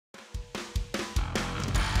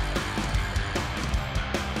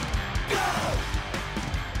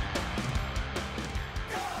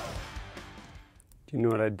Do you know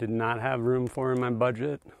what I did not have room for in my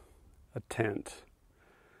budget? A tent.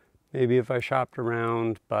 Maybe if I shopped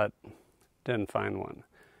around, but didn't find one.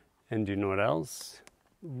 And do you know what else?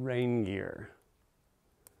 Rain gear.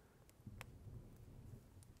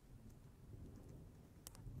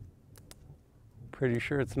 Pretty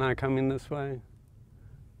sure it's not coming this way.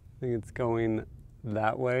 I think it's going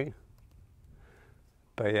that way.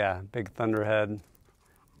 But yeah, big thunderhead.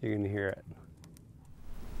 You can hear it.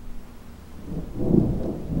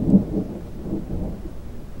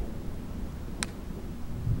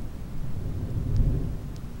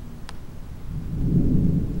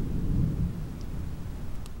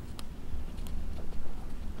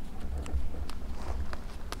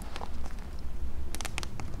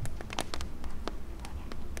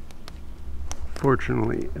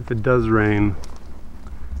 Fortunately, if it does rain,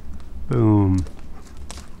 boom,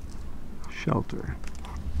 shelter.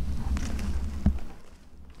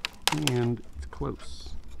 And it's close.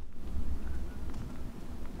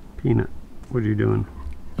 Peanut, what are you doing?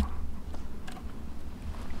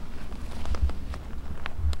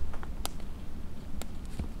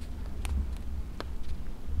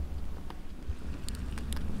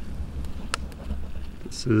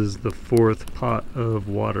 This is the 4th pot of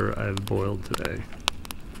water I've boiled today.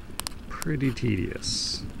 Pretty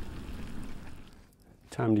tedious.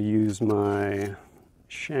 Time to use my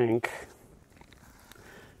shank.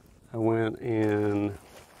 I went and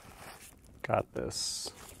got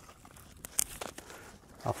this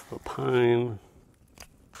off of a pine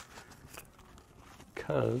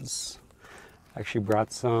because I actually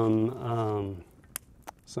brought some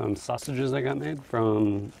sausages I got made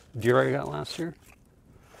from deer I got last year.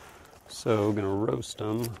 So I'm gonna roast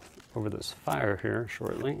them over this fire here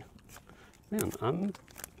shortly. Man, I'm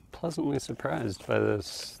pleasantly surprised by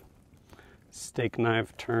this steak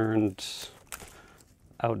knife turned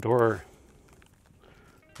outdoor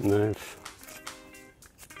knife.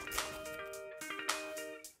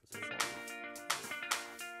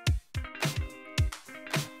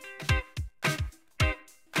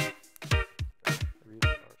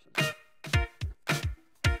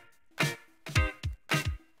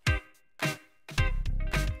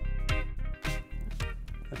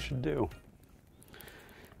 That should do.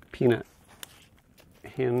 Peanut,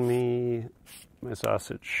 hand me my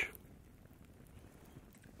sausage.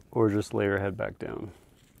 Or just lay your head back down.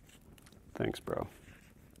 Thanks, bro.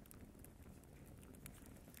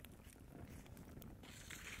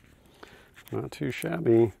 Not too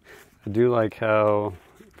shabby. I do like how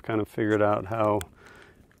I've kind of figured out how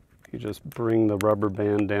you just bring the rubber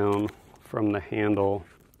band down from the handle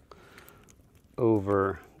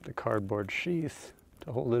over the cardboard sheath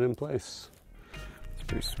to hold it in place. It's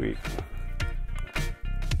pretty sweet.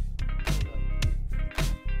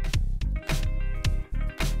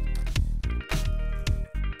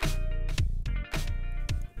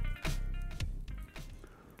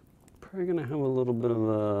 Probably gonna have a little bit of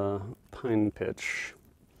a pine pitch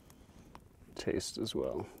taste as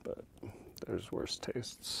well, but there's worse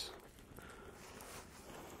tastes.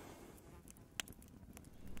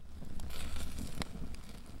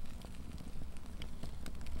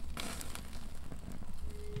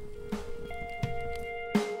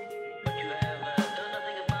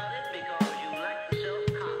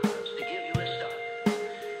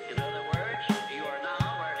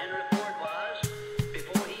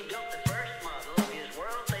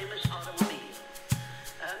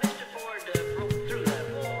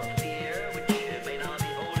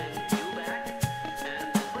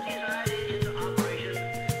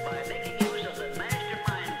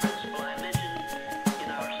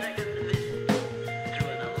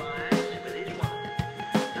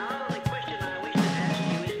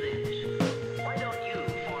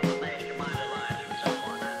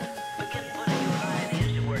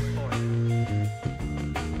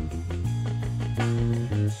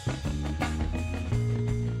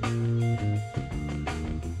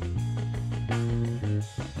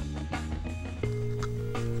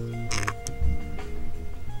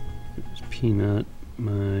 Peanut,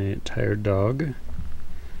 my tired dog,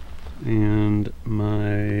 and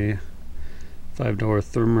my $5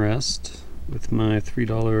 thermarest with my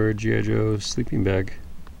 $3 G.I. Joe sleeping bag,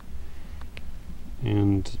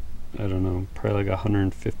 and I don't know, probably like a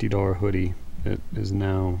 $150 hoodie that is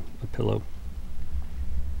now a pillow.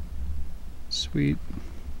 Sweet.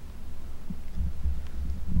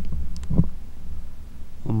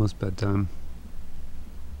 Almost bedtime.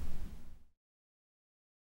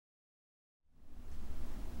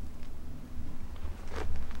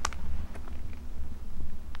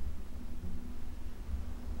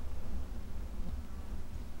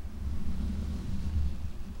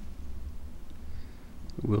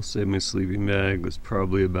 will say my sleeping bag was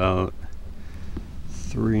probably about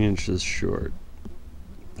 3 inches short.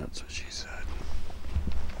 That's what she said.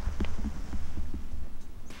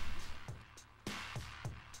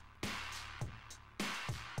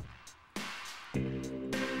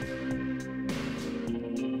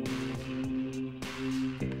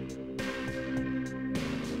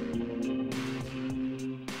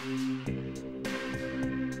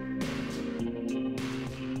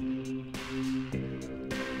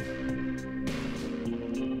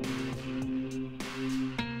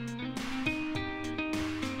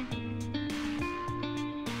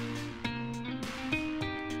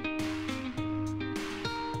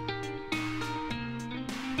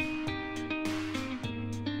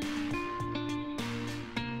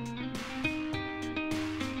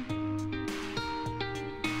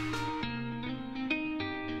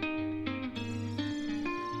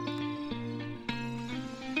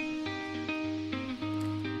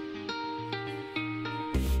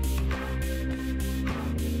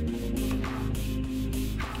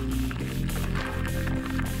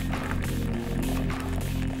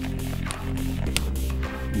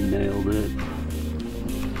 Nailed it.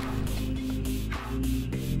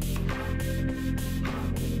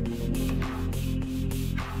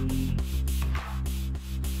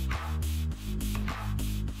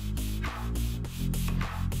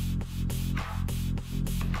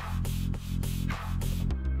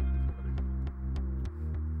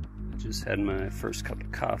 I just had my first cup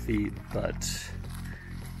of coffee, but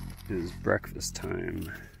it is breakfast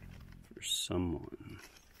time for someone.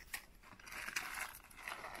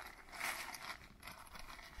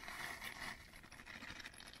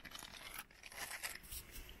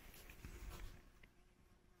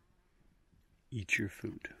 Eat your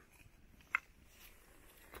food.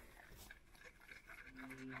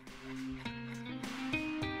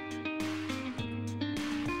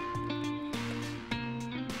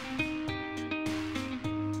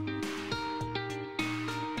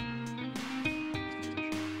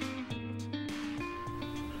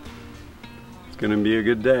 It's gonna be a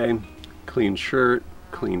good day. Clean shirt,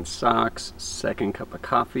 clean socks, second cup of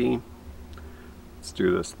coffee. Let's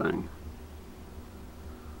do this thing.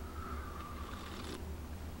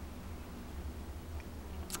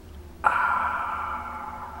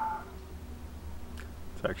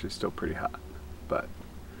 It's actually still pretty hot, but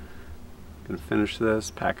I'm gonna finish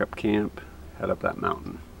this, pack up camp, head up that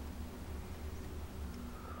mountain.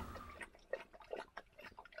 I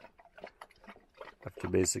have to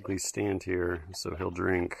basically stand here so he'll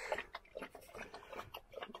drink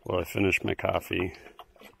while I finish my coffee.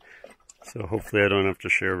 So hopefully I don't have to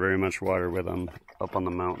share very much water with him up on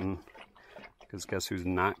the mountain. Because guess who's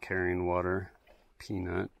not carrying water?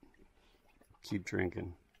 Peanut. Keep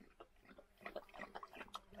drinking.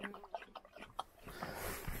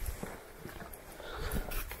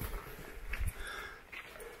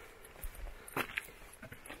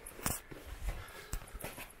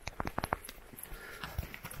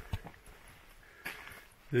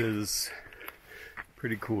 It is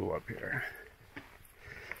pretty cool up here.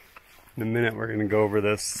 In a minute we're gonna go over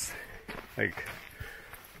this like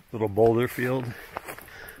little boulder field,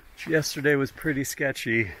 which yesterday was pretty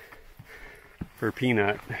sketchy for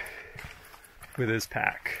Peanut with his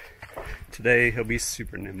pack. Today he'll be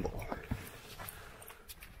super nimble.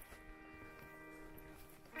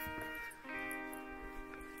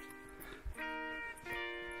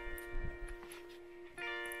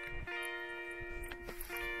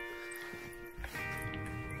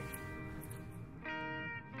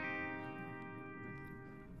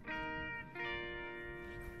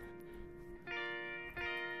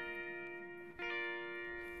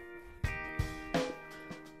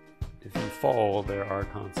 If you fall, there are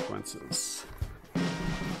consequences.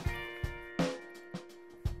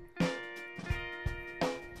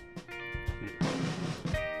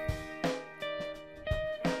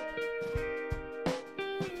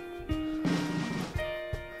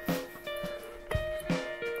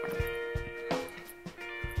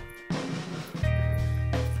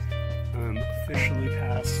 I'm officially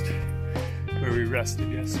past where we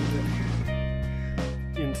rested yesterday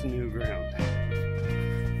into new ground.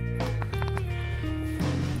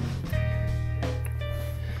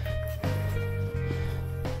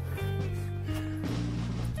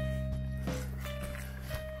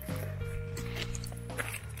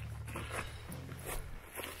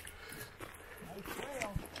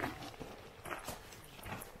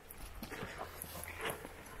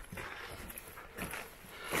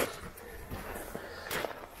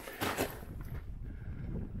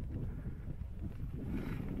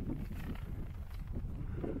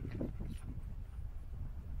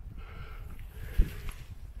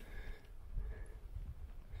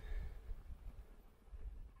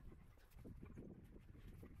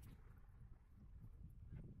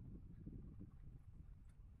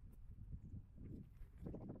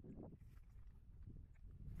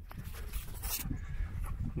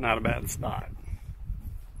 not a bad spot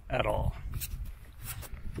at all.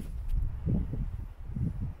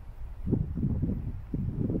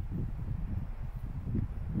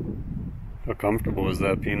 How comfortable is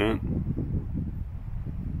that, Peanut?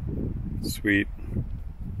 Sweet.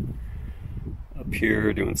 Up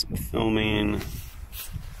here doing some filming.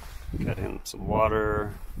 Got him some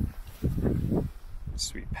water.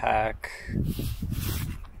 Sweet pack.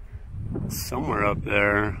 Somewhere up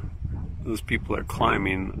there, those people are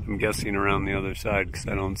climbing. I'm guessing around the other side because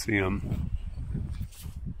I don't see them.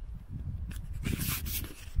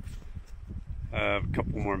 I have a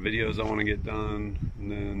couple more videos I want to get done,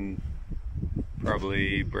 and then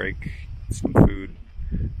probably break some food,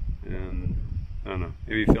 and I don't know,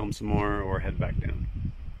 maybe film some more or head back down.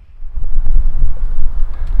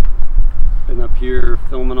 Been up here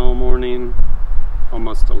filming all morning,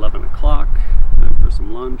 almost 11 o'clock, time for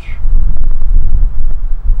some lunch.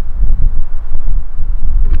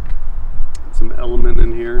 Some element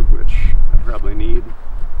in here, which I probably need,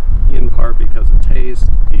 in part because of taste,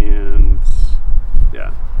 and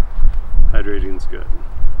yeah, hydrating's good.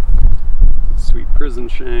 Sweet prison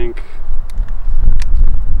shank.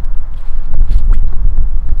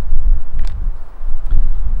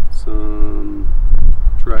 Some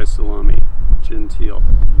dry salami, genteel,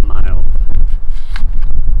 mild.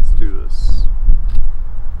 Let's do this.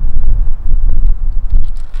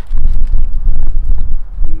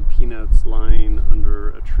 And Peanut's lying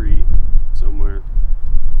under a tree somewhere,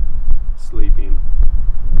 sleeping.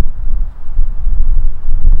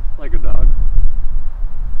 Like a dog.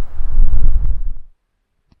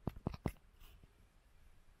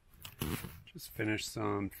 Just finished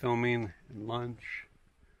some filming and lunch.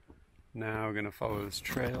 Now we're gonna follow this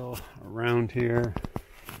trail around here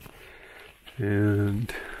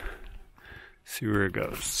and see where it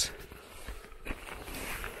goes.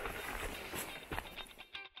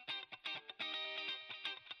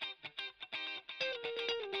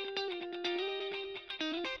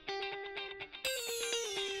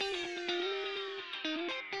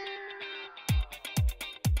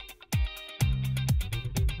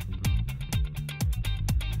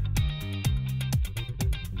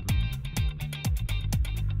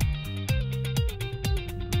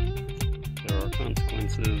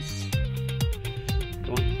 Consequences.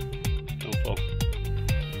 Go on, don't fall.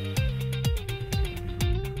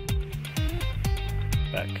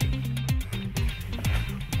 Back.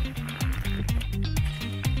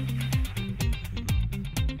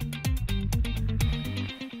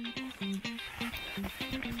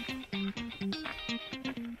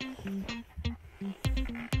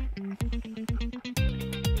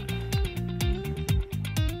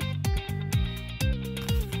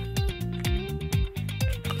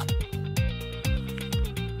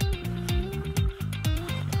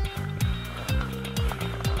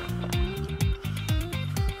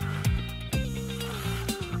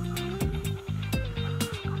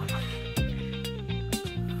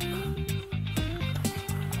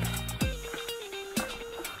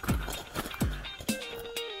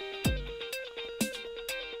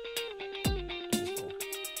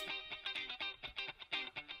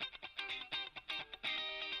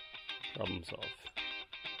 Problem solved.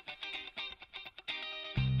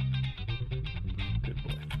 Good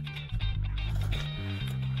boy.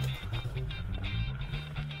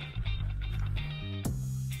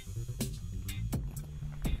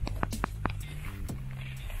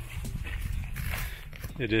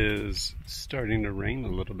 It is starting to rain a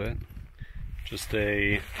little bit. Just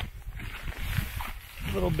a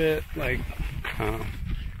little bit like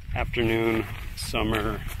afternoon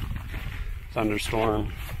summer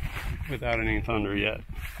thunderstorm. Without any thunder yet.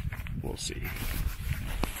 We'll see.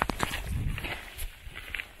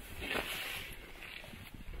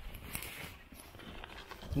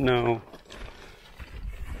 No.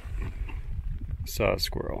 Saw a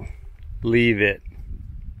squirrel. Leave it.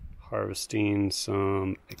 Harvesting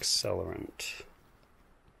some accelerant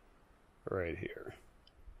right here.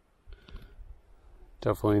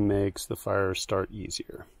 Definitely makes the fire start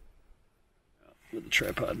easier. With the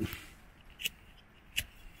tripod.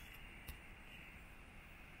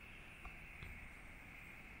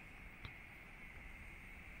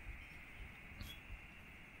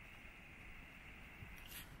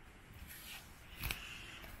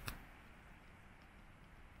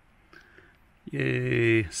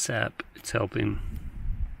 Yay, sap, it's helping.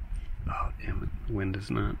 Oh, damn it, the wind is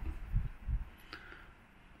not.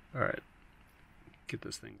 Alright, get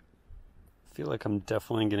this thing. I feel like I'm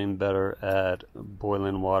definitely getting better at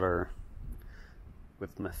boiling water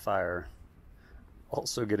with my fire.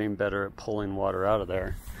 Also getting better at pulling water out of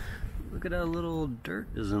there. Look at how little dirt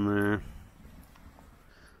is in there.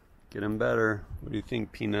 Getting better. What do you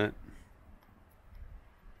think, Peanut?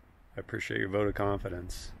 I appreciate your vote of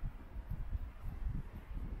confidence.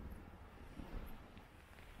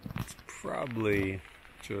 It's probably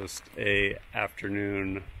just a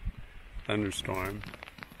afternoon thunderstorm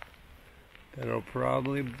that'll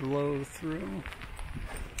probably blow through.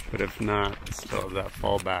 But if not, still have that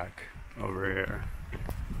fallback over here.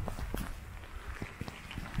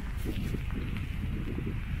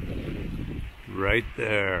 Right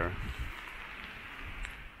there.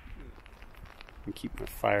 And keep my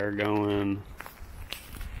fire going.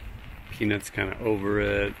 Peanut's kind of over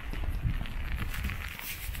it.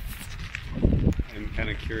 I'm kind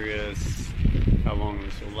of curious how long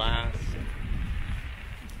this will last.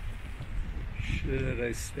 Should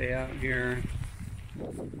I stay out here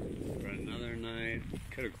for another night?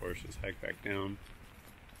 Could of course just hike back down.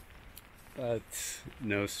 But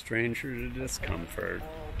no stranger to discomfort.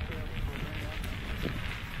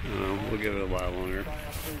 We'll give it a while longer.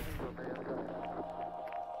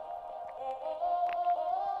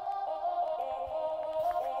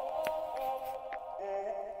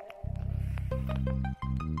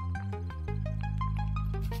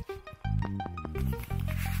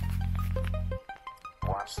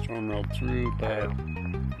 Storm rolled through, but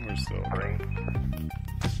we're still okay.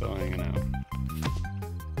 Still hanging out.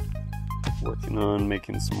 Working on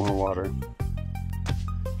making some more water.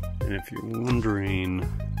 And if you're wondering,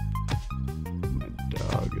 my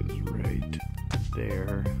dog is right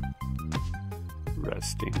there,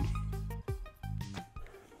 resting.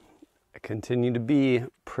 I continue to be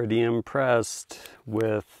pretty impressed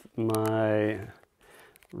with my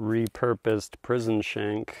repurposed prison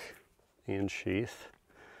shank and sheath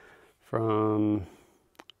from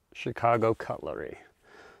Chicago Cutlery.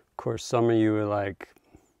 Of course, some of you are like,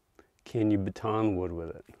 can you baton wood with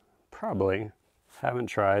it? Probably. Haven't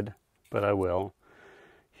tried, but I will.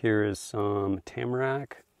 Here is some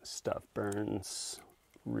tamarack. Stuff burns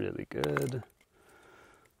really good.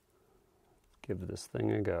 Give this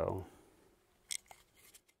thing a go.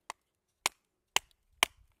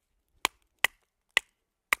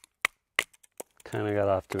 Kind of got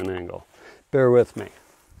off to an angle. Bear with me.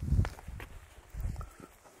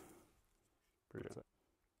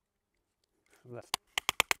 Left.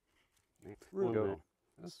 We'll go.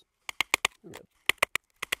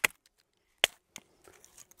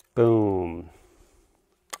 Boom.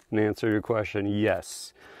 And answer your question,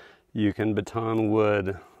 yes, you can baton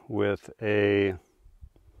wood with a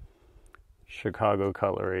Chicago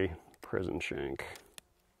Cutlery prison shank.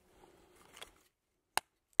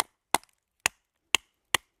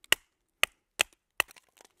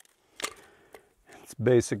 It's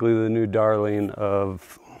basically the new darling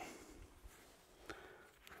of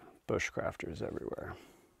bushcrafters everywhere.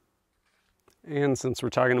 And since we're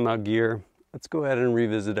talking about gear, let's go ahead and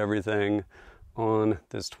revisit everything on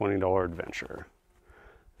this $20 adventure.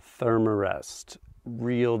 Thermarest,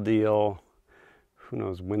 real deal. Who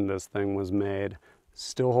knows when this thing was made.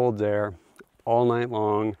 Still holds air all night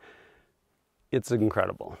long. It's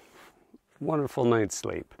incredible. Wonderful night's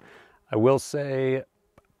sleep. I will say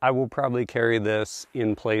I will probably carry this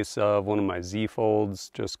in place of one of my Z folds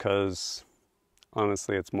just because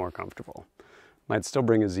honestly it's more comfortable. Might still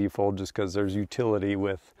bring a Z fold just because there's utility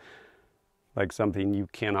with like something you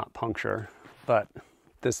cannot puncture, but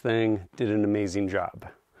this thing did an amazing job.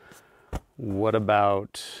 What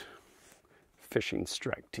about Fishing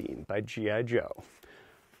Strike Team by G.I. Joe?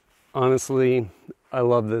 Honestly, I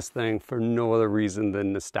love this thing for no other reason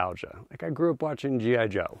than nostalgia. Like, I grew up watching G.I.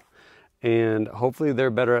 Joe, and hopefully they're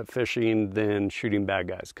better at fishing than shooting bad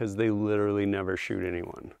guys, because they literally never shoot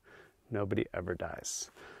anyone. Nobody ever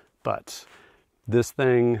dies. But this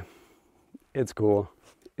thing, it's cool.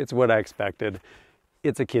 It's what I expected.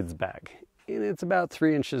 It's a kid's bag, and it's about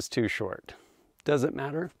 3 inches too short. Does it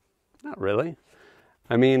matter? Not really.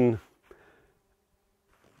 I mean,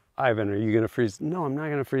 Ivan, are you going to freeze? No, I'm not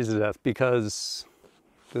going to freeze to death because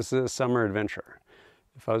this is a summer adventure.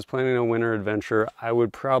 If I was planning a winter adventure, I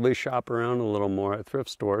would probably shop around a little more at thrift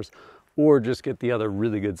stores or just get the other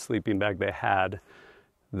really good sleeping bag they had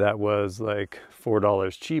that was like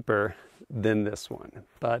 $4 cheaper than this one.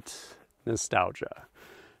 But nostalgia.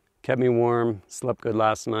 Kept me warm, slept good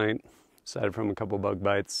last night, aside from a couple bug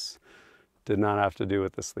bites. Did not have to do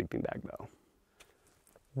with the sleeping bag though.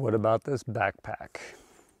 What about this backpack?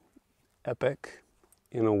 Epic,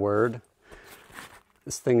 in a word.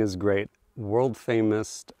 This thing is great. World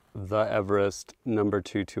famous, the Everest number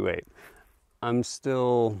 228. I'm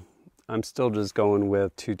still just going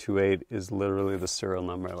with 228 is literally the serial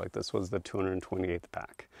number. Like, this was the 228th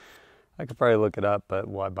pack. I could probably look it up, but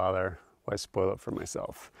why bother? Why spoil it for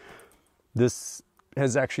myself? This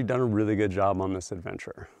has actually done a really good job on this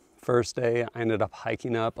adventure. First day, I ended up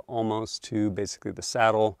hiking up almost to basically the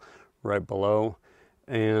saddle right below,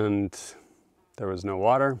 and there was no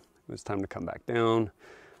water. It was time to come back down,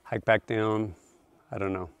 hike back down. I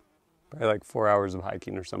don't know, probably like 4 hours of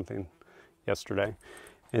hiking or something yesterday.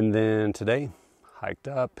 And then today, hiked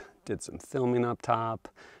up, did some filming up top,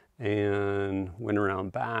 and went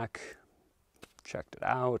around back, checked it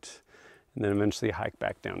out, and then eventually hiked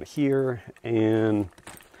back down to here, and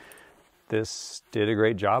this did a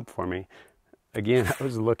great job for me. Again, I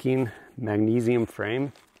was looking, magnesium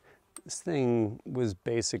frame. This thing was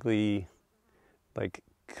basically like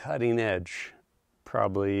cutting edge,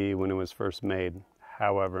 probably when it was first made,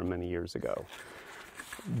 however many years ago.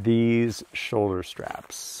 These shoulder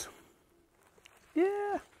straps,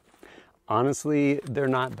 yeah, honestly, they're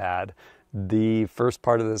not bad. The first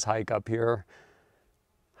part of this hike up here,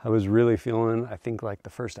 I was really feeling, I think, like the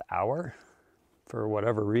first hour for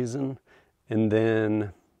whatever reason. And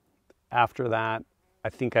then after that, I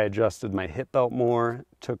think I adjusted my hip belt more,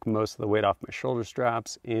 took most of the weight off my shoulder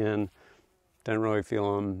straps, and didn't really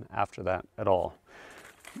feel them after that at all.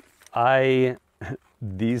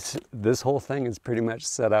 This whole thing is pretty much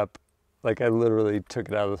set up, like I literally took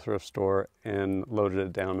it out of the thrift store and loaded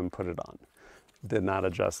it down and put it on. Did not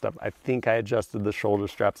adjust up. I think I adjusted the shoulder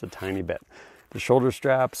straps a tiny bit. The shoulder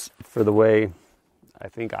straps, for the way I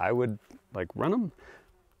think I would like run them,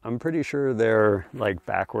 I'm pretty sure they're like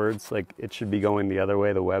backwards, like it should be going the other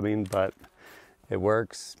way, the webbing, but it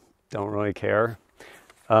works. Don't really care.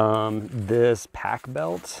 This pack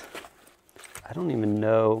belt, I don't even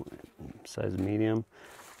know, size medium,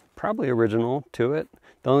 probably original to it.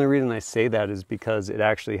 The only reason I say that is because it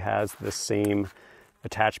actually has the same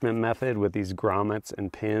attachment method with these grommets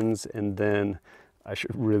and pins, and then I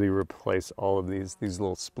should really replace all of these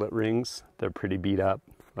little split rings. They're pretty beat up,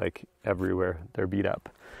 like everywhere they're beat up.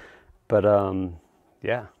 But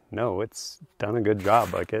yeah, no, it's done a good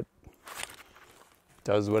job. Like it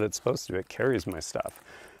does what it's supposed to. It carries my stuff.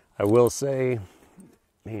 I will say,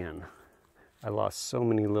 man, I lost so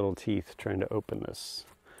many little teeth trying to open this.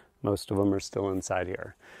 Most of them are still inside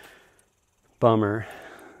here. Bummer.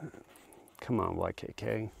 Come on,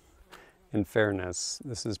 YKK. In fairness,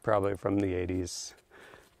 this is probably from the 80s.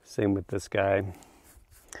 Same with this guy.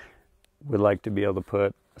 Would like to be able to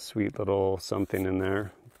put a sweet little something in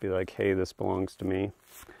there. Be like, hey, this belongs to me.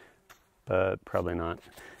 But probably not.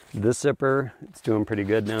 This zipper, it's doing pretty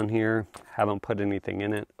good down here. Haven't put anything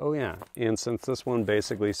in it. Oh yeah, and since this one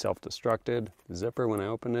basically self-destructed, the zipper, when I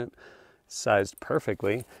opened it, sized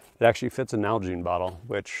perfectly. It actually fits a Nalgene bottle,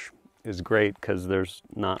 which is great because there's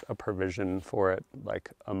not a provision for it like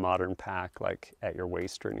a modern pack, like at your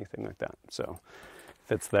waist or anything like that. So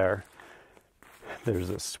fits there. There's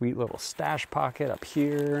a sweet little stash pocket up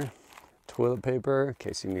here, toilet paper in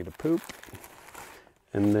case you need to poop.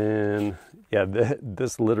 And then, yeah,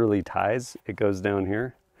 this literally ties. It goes down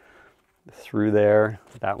here, through there,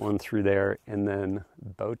 that one through there, and then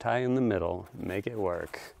bow tie in the middle, make it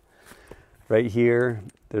work. Right here,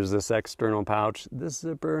 there's this external pouch. This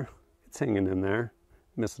zipper, it's hanging in there,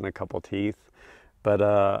 missing a couple teeth, but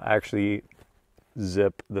I actually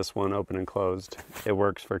zip this one open and closed. It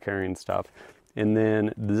works for carrying stuff. And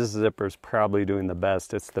then this zipper is probably doing the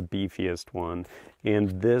best. It's the beefiest one.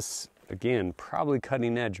 And this, again, probably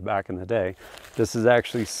cutting edge back in the day. This is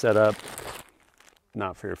actually set up,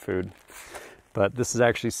 not for your food, but this is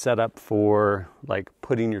actually set up for like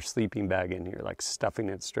putting your sleeping bag in here, like stuffing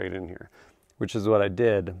it straight in here, which is what I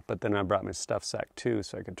did. But then I brought my stuff sack too,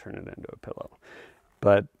 so I could turn it into a pillow.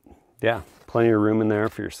 But yeah, plenty of room in there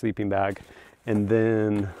for your sleeping bag. And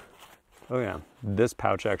then, oh yeah, this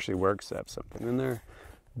pouch actually works. I have something in there.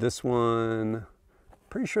 This one,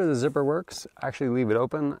 pretty sure the zipper works. Actually leave it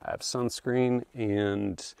open. I have sunscreen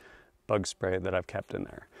and bug spray that I've kept in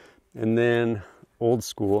there. And then old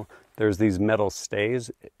school, there's these metal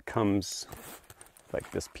stays. It comes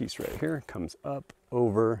like this piece right here, comes up,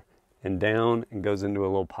 over, and down, and goes into a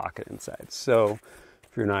little pocket inside. So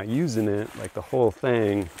if you're not using it, like the whole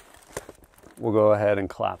thing will go ahead and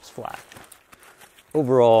collapse flat.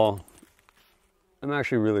 Overall, I'm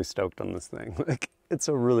actually really stoked on this thing. Like, it's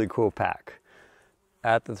a really cool pack.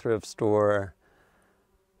 At the thrift store,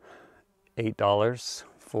 $8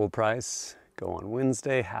 full price. Go on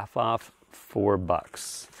Wednesday, half off,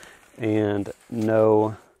 $4. And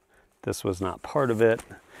no, this was not part of it.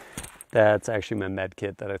 That's actually my med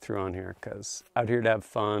kit that I threw on here because out here to have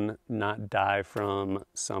fun, not die from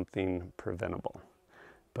something preventable.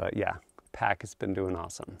 But yeah, pack has been doing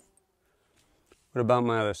awesome. What about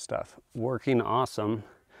my other stuff? Working awesome.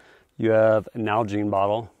 You have a Nalgene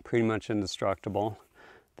bottle, pretty much indestructible.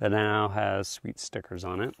 that now has sweet stickers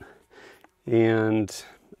on it. And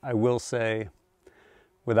I will say,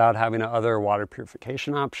 without having another water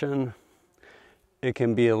purification option, it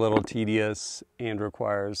can be a little tedious and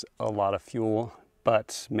requires a lot of fuel,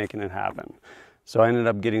 but making it happen. So I ended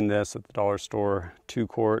up getting this at the dollar store,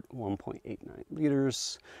 2-quart, 1.89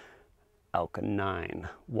 liters, alkaline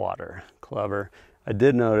water. Clever. I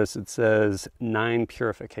did notice it says 9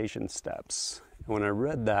 purification steps. And when I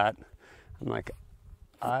read that, I'm like,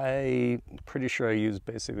 I'm pretty sure I used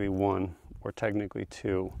basically 1 or technically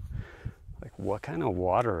 2. Like, what kind of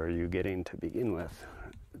water are you getting to begin with?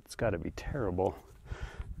 It's got to be terrible.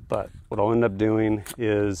 But what I'll end up doing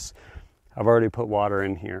is I've already put water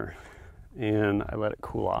in here and I let it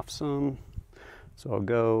cool off some. So I'll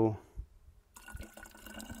go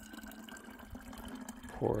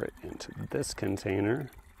pour it into this container.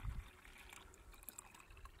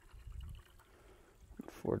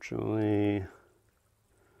 Unfortunately,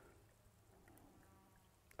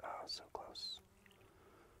 oh, so close.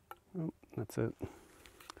 Oh, that's it.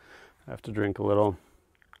 I have to drink a little.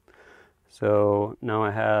 So now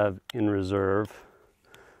I have in reserve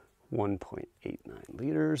 1.89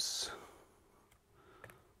 liters.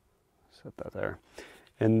 Set that there.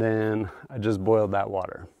 And then I just boiled that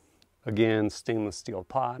water. Again, stainless steel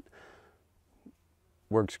pot.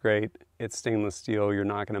 Works great. It's stainless steel. You're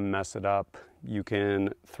not going to mess it up. You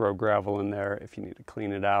can throw gravel in there if you need to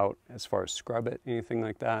clean it out. As far as scrub it, anything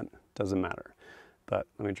like that, doesn't matter. But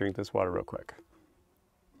let me drink this water real quick.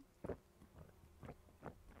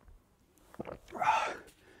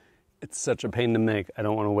 It's such a pain to make. I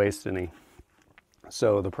don't want to waste any.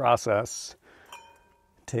 So the process,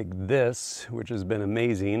 take this, which has been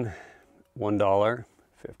amazing,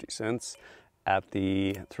 $1.50 at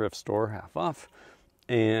the thrift store, half off.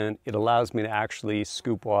 And it allows me to actually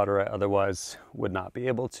scoop water I otherwise would not be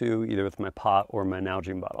able to, either with my pot or my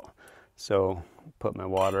Nalgene bottle. So put my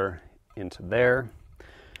water into there,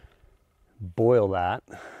 boil that,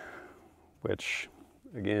 which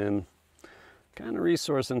again, kind of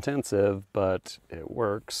resource intensive, but it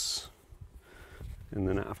works. And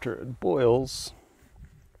then after it boils,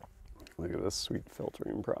 look at this sweet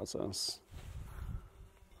filtering process.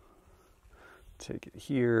 Take it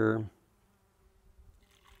here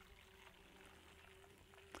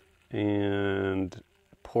and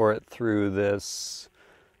pour it through this,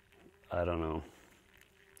 I don't know,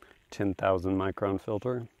 10,000 micron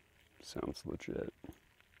filter. Sounds legit.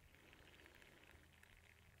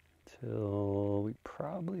 Till we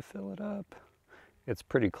probably fill it up. It's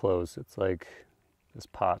pretty close. It's like, this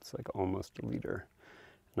pot's like almost a liter.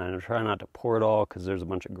 And I'm trying not to pour it all because there's a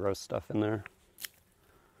bunch of gross stuff in there.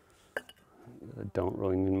 I don't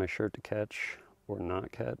really need my shirt to catch or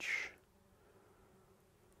not catch.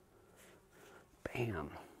 Bam,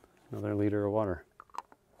 another liter of water.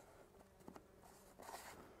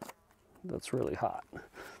 That's really hot.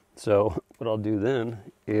 So what I'll do then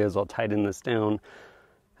is I'll tighten this down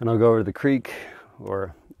and I'll go over to the creek,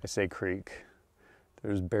 or I say creek,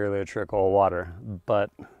 there's barely a trickle of water, but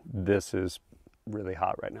this is really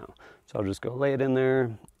hot right now. So I'll just go lay it in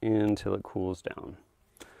there until it cools down.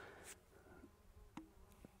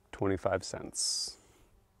 25 cents.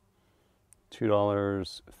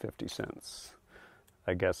 $2.50.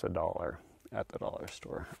 I guess $1 at the dollar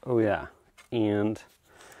store. Oh yeah, and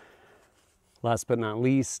last but not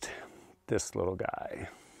least, this little guy.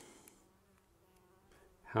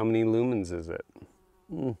 How many lumens is it?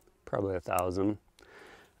 Probably 1,000.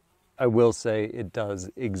 I will say it does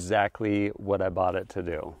exactly what I bought it to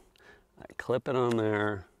do. I clip it on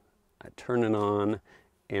there, I turn it on,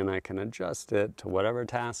 and I can adjust it to whatever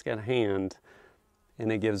task at hand,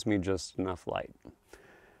 and it gives me just enough light.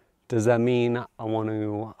 Does that mean I want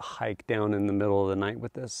to hike down in the middle of the night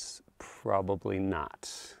with this? Probably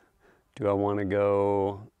not. Do I want to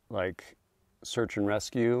go like search and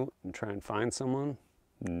rescue and try and find someone?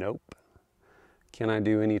 Nope. Can I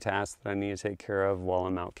do any tasks that I need to take care of while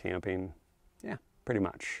I'm out camping? Yeah, pretty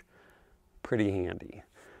much. Pretty handy.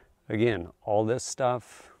 Again, all this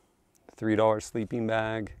stuff, $3 sleeping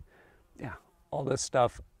bag, yeah, all this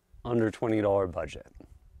stuff under $20 budget.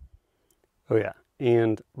 Oh yeah,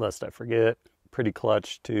 and lest I forget, pretty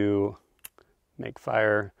clutch to make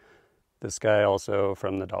fire. This guy also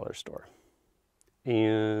from the dollar store.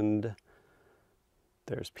 And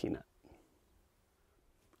there's Peanut.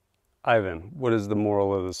 Ivan, what is the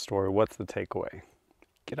moral of the story? What's the takeaway?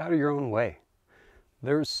 Get out of your own way.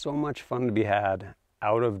 There's so much fun to be had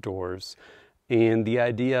out of doors. And the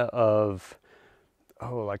idea of,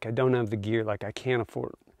 oh, like I don't have the gear, like I can't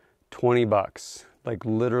afford $20. Like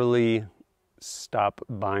literally stop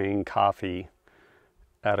buying coffee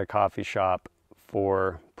at a coffee shop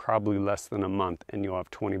for probably less than a month and you'll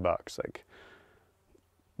have 20 bucks. Like,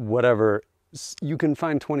 whatever, you can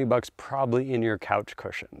find 20 bucks probably in your couch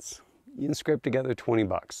cushions. You can scrape together 20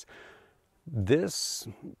 bucks. This,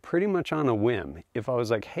 pretty much on a whim, if I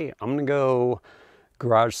was like, hey, I'm gonna go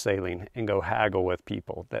garage sailing and go haggle with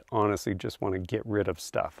people that honestly just want to get rid of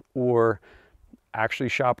stuff, or actually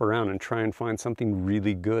shop around and try and find something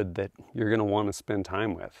really good that you're going to want to spend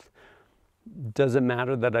time with. Does it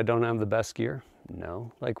matter that I don't have the best gear?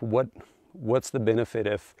 No. Like, what's the benefit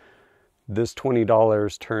if this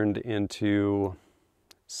 $20 turned into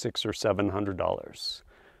 $600 or $700?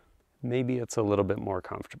 Maybe it's a little bit more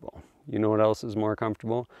comfortable. You know what else is more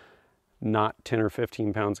comfortable? Not 10 or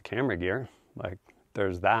 15 pounds of camera gear. Like,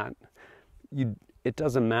 there's that. It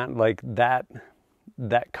doesn't matter. Like, that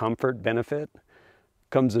comfort benefit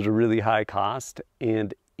comes at a really high cost,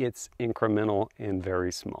 and it's incremental and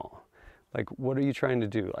very small. Like, what are you trying to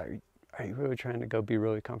do? Are you really trying to go be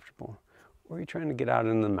really comfortable? Or are you trying to get out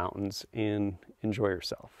in the mountains and enjoy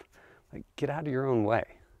yourself? Like, get out of your own way.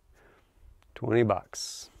 20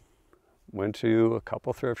 bucks. Went to a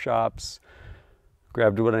couple thrift shops,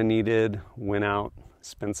 grabbed what I needed, went out,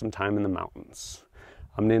 spent some time in the mountains.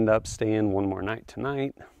 I'm gonna end up staying one more night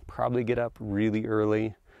tonight, probably get up really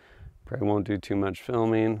early. Probably won't do too much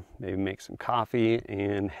filming, maybe make some coffee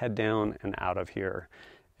and head down and out of here.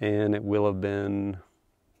 And it will have been,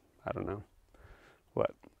 I don't know,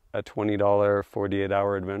 what, a $20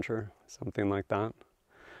 48-hour adventure, something like that.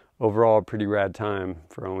 Overall, a pretty rad time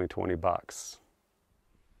for only 20 bucks.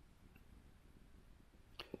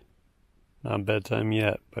 Not bedtime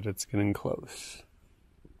yet, but it's getting close.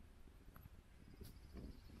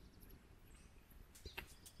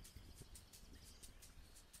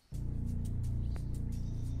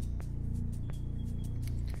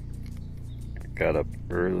 Got up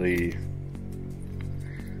early,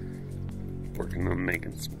 working on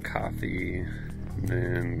making some coffee, and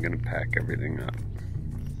then gonna pack everything up.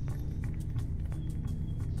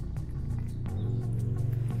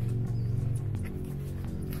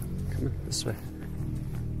 Come on, this way.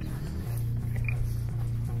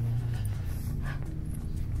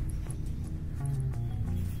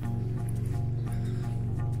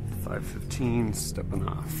 $5:15, stepping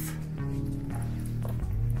off.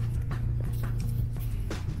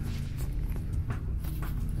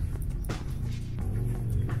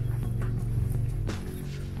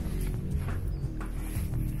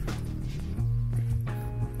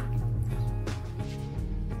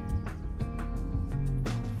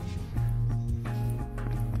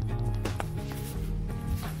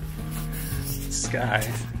 Sky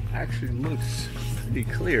actually looks pretty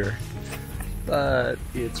clear, but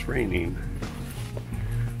it's raining.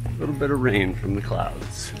 A little bit of rain from the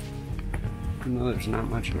clouds. Even though there's not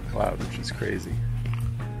much of a cloud, which is crazy.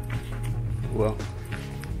 Well,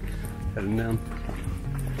 heading down.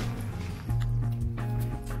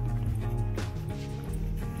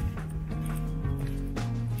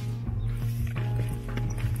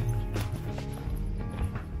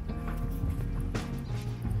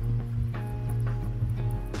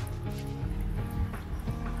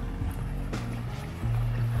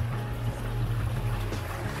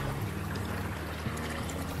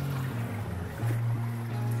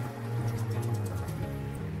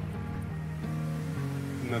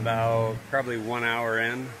 I'm about probably 1 hour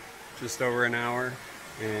in, just over an hour,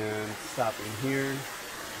 and stopping here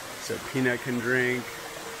so Peanut can drink.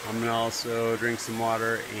 I'm gonna also drink some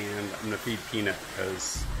water, and I'm gonna feed Peanut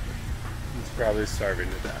because he's probably starving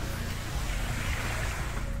to death.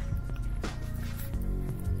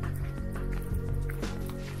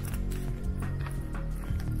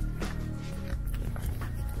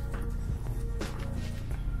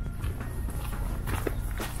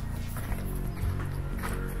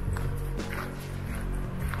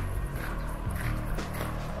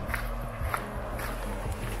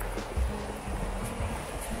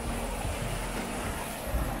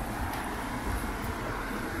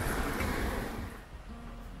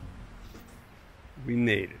 We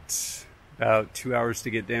made it. About 2 hours to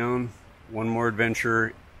get down. One more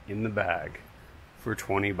adventure in the bag for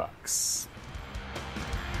 20 bucks.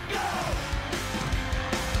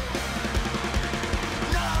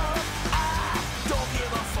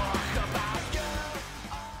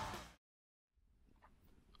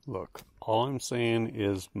 Look, all I'm saying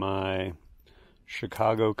is my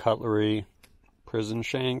Chicago Cutlery prison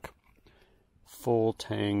shank full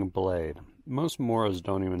tang blade. Most Moras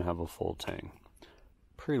don't even have a full tang.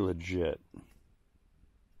 Pretty legit.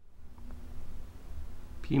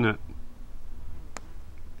 Peanut,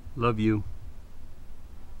 love you.